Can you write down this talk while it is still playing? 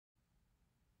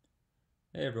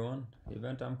Hey everyone, the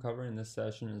event I'm covering in this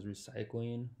session is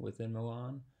recycling within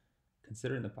Milan.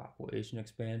 Considering the population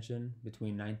expansion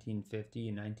between 1950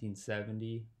 and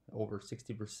 1970, over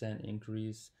 60%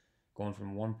 increase, going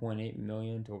from 1.8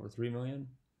 million to over 3 million,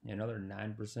 and another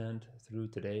 9% through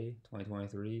today,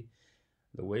 2023,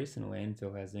 the waste in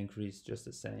landfill has increased just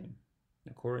the same.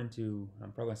 According to,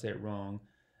 I'm probably going to say it wrong,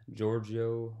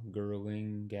 Giorgio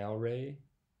Gerling-Galray,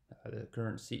 the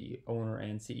current owner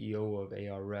and CEO of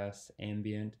ARS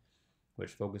Ambient,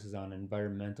 which focuses on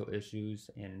environmental issues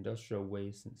and industrial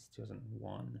waste since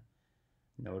 2001.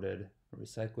 Noted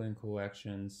recycling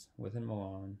collections within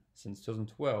Milan since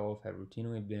 2012 have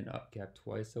routinely been upkept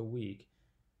twice a week,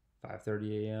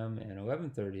 5:30 a.m. and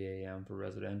 11:30 a.m. for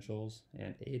residentials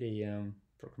and 8 a.m.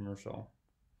 for commercial.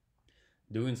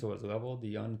 Doing so has leveled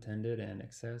the unattended and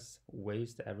excess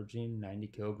waste averaging 90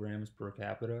 kilograms per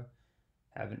capita.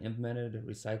 Having implemented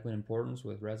recycling importance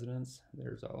with residents,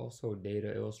 there's also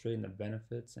data illustrating the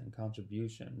benefits and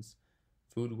contributions.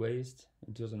 Food waste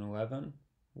in 2011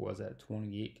 was at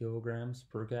 28 kilograms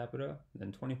per capita,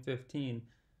 then 2015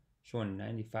 showing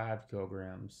 95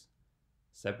 kilograms.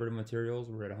 Separated materials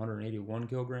were at 181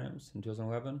 kilograms in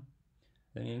 2011,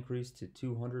 then increased to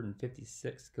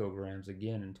 256 kilograms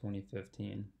again in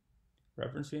 2015.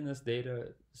 Referencing this data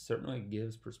certainly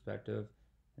gives perspective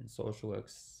and social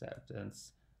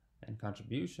acceptance and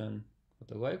contribution, with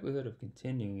the likelihood of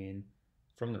continuing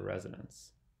from the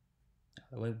residents.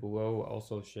 The link below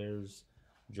also shares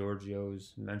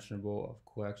Giorgio's mentionable of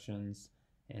collections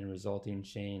and resulting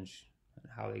change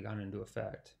and how they got into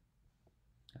effect.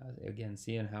 Again,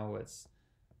 seeing how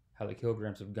the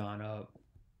kilograms have gone up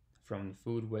from the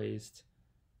food waste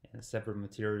and separate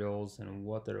materials and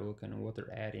what they're looking and what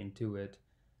they're adding to it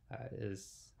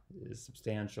is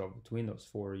substantial between those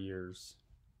 4 years.